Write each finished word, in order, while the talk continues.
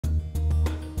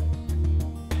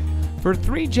For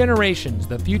 3 generations,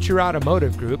 the Future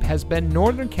Automotive Group has been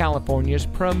Northern California's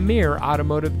premier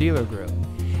automotive dealer group.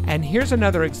 And here's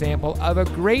another example of a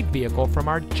great vehicle from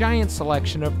our giant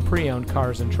selection of pre-owned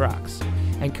cars and trucks.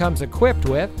 And comes equipped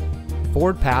with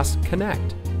Ford Pass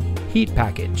Connect, heat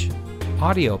package,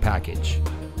 audio package,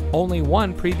 only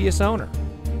 1 previous owner,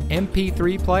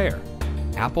 MP3 player,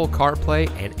 Apple CarPlay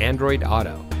and Android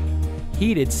Auto,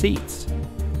 heated seats,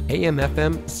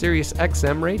 AM/FM Sirius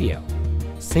XM radio,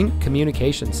 sync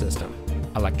communication system,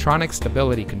 electronic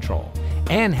stability control,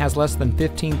 and has less than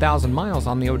 15,000 miles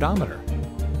on the odometer.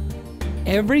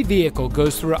 Every vehicle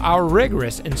goes through our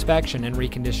rigorous inspection and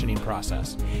reconditioning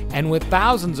process, and with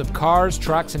thousands of cars,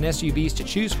 trucks, and SUVs to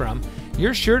choose from,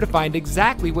 you're sure to find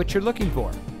exactly what you're looking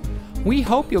for. We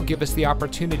hope you'll give us the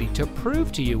opportunity to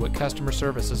prove to you what customer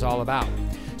service is all about.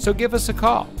 So give us a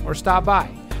call or stop by.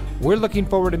 We're looking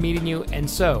forward to meeting you, and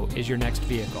so is your next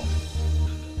vehicle.